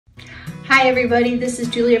Hi everybody, this is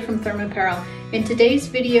Julia from ThermApparel. In today's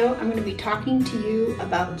video, I'm going to be talking to you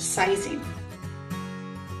about sizing.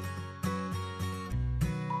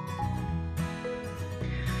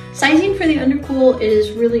 Sizing for the undercool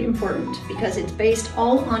is really important because it's based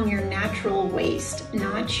all on your natural waist,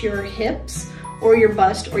 not your hips or your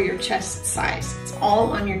bust or your chest size. It's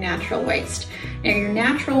all on your natural waist. Now your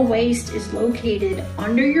natural waist is located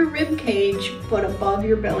under your rib cage but above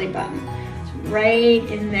your belly button. It's right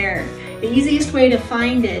in there. The easiest way to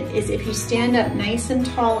find it is if you stand up nice and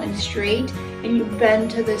tall and straight and you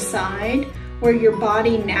bend to the side where your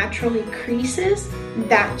body naturally creases,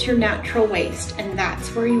 that's your natural waist and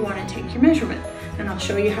that's where you want to take your measurement. And I'll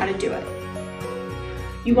show you how to do it.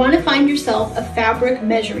 You want to find yourself a fabric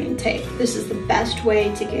measuring tape. This is the best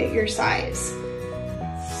way to get your size.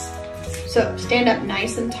 So stand up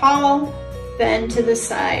nice and tall, bend to the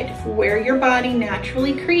side. Where your body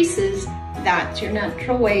naturally creases, that's your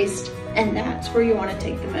natural waist, and that's where you want to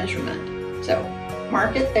take the measurement. So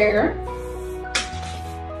mark it there.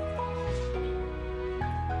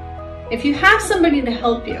 If you have somebody to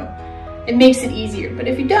help you, it makes it easier, but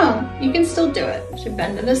if you don't, you can still do it. So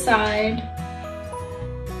bend to the side.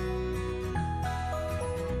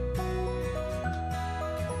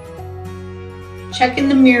 Check in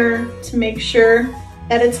the mirror to make sure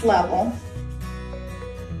that it's level.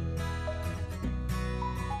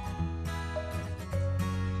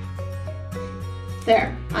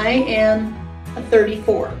 There, I am a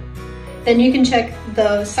 34. Then you can check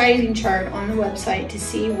the sizing chart on the website to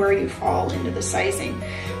see where you fall into the sizing.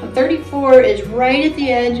 A 34 is right at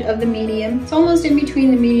the edge of the medium. It's almost in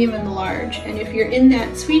between the medium and the large. And if you're in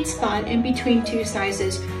that sweet spot in between two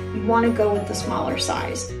sizes, you want to go with the smaller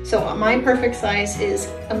size. So my perfect size is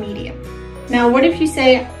a medium. Now, what if you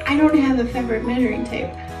say, I don't have a fabric measuring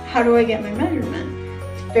tape? How do I get my measurement?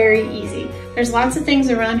 It's very easy. There's lots of things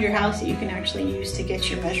around your house that you can actually use to get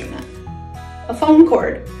your measurement. A phone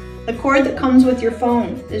cord. The cord that comes with your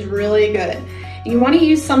phone is really good. You want to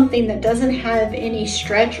use something that doesn't have any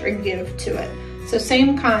stretch or give to it. So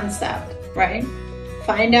same concept, right?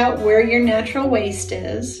 Find out where your natural waist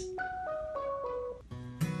is.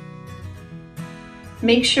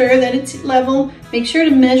 Make sure that it's level. Make sure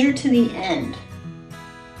to measure to the end.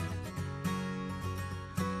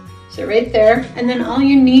 So right there, and then all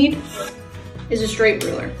you need is a straight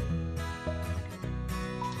ruler.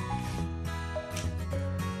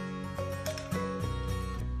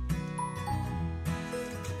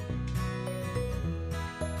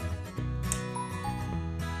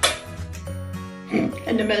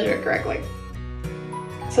 And to measure it correctly.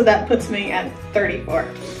 So that puts me at 34.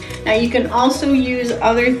 Now you can also use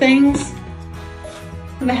other things.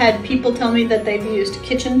 I've had people tell me that they've used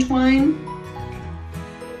kitchen twine,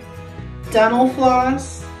 dental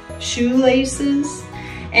floss, shoelaces,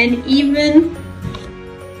 and even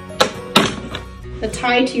the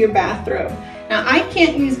tie to your bathrobe. Now I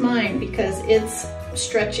can't use mine because it's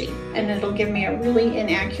stretchy and it'll give me a really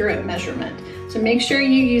inaccurate measurement. So make sure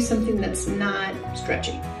you use something that's not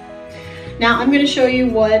stretchy. Now I'm going to show you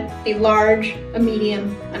what a large, a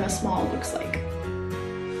medium, and a small looks like.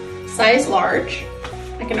 Size large.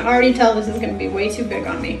 I can already tell this is going to be way too big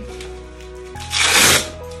on me.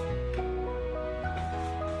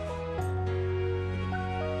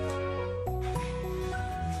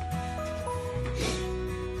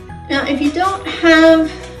 Now if you don't have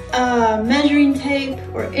a measuring tape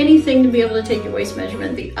or anything to be able to take your waist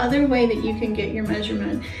measurement, the other way that you can get your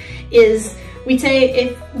measurement is, we say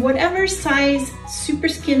if whatever size super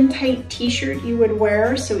skin tight t-shirt you would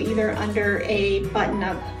wear, so either under a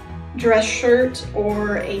button-up dress shirt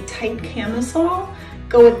or a tight camisole,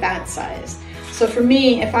 go with that size. So for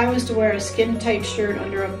me, if I was to wear a skin tight shirt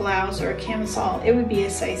under a blouse or a camisole, it would be a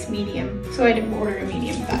size medium. So I'd order a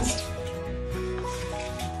medium vest.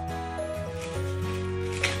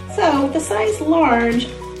 So the size large,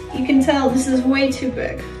 you can tell this is way too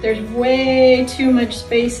big. There's way too much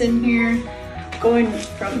space in here. Going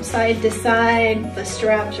from side to side, the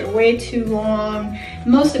straps are way too long. The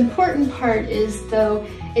most important part is though,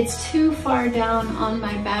 it's too far down on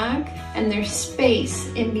my back and there's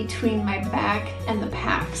space in between my back and the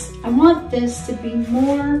packs. I want this to be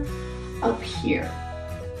more up here.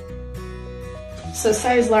 So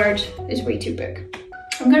size large is way too big.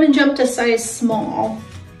 I'm gonna jump to size small,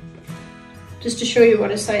 just to show you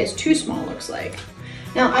what a size too small looks like.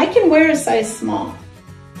 Now I can wear a size small.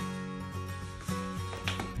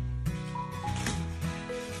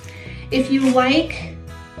 If you like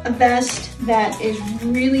a vest that is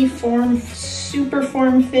really super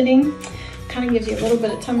form fitting, kind of gives you a little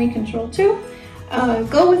bit of tummy control too,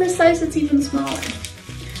 go with a size that's even smaller.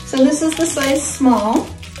 So this is the size small.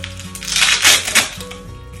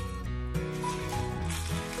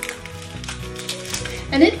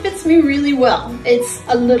 and it fits me really well. It's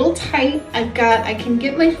a little tight. I can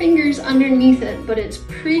get my fingers underneath it, but it's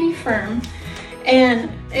pretty firm,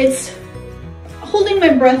 and it's holding my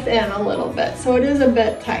breath in a little bit, so it is a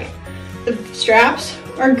bit tight. The straps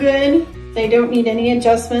are good. They don't need any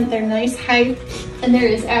adjustment. They're nice height, and there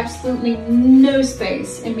is absolutely no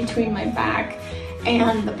space in between my back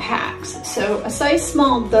and the packs. So a size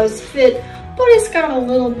small does fit, but it's got a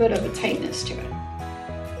little bit of a tightness to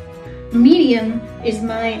it. Medium is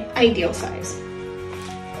my ideal size.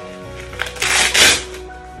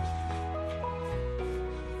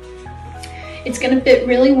 It's gonna fit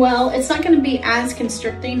really well. It's not gonna be as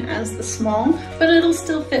constricting as the small, but it'll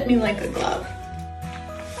still fit me like a glove.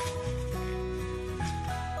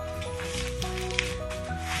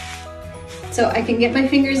 So I can get my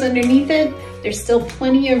fingers underneath it. There's still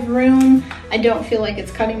plenty of room. I don't feel like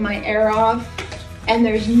it's cutting my air off. And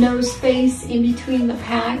there's no space in between the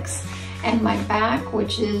packs and my back,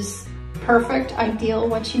 which is perfect, ideal,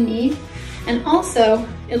 what you need. And also,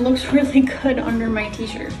 it looks really good under my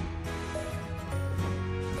t-shirt.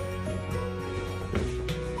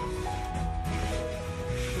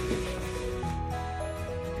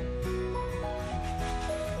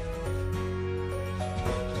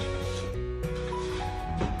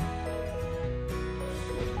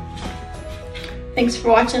 Thanks for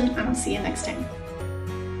watching, and I'll see you next time.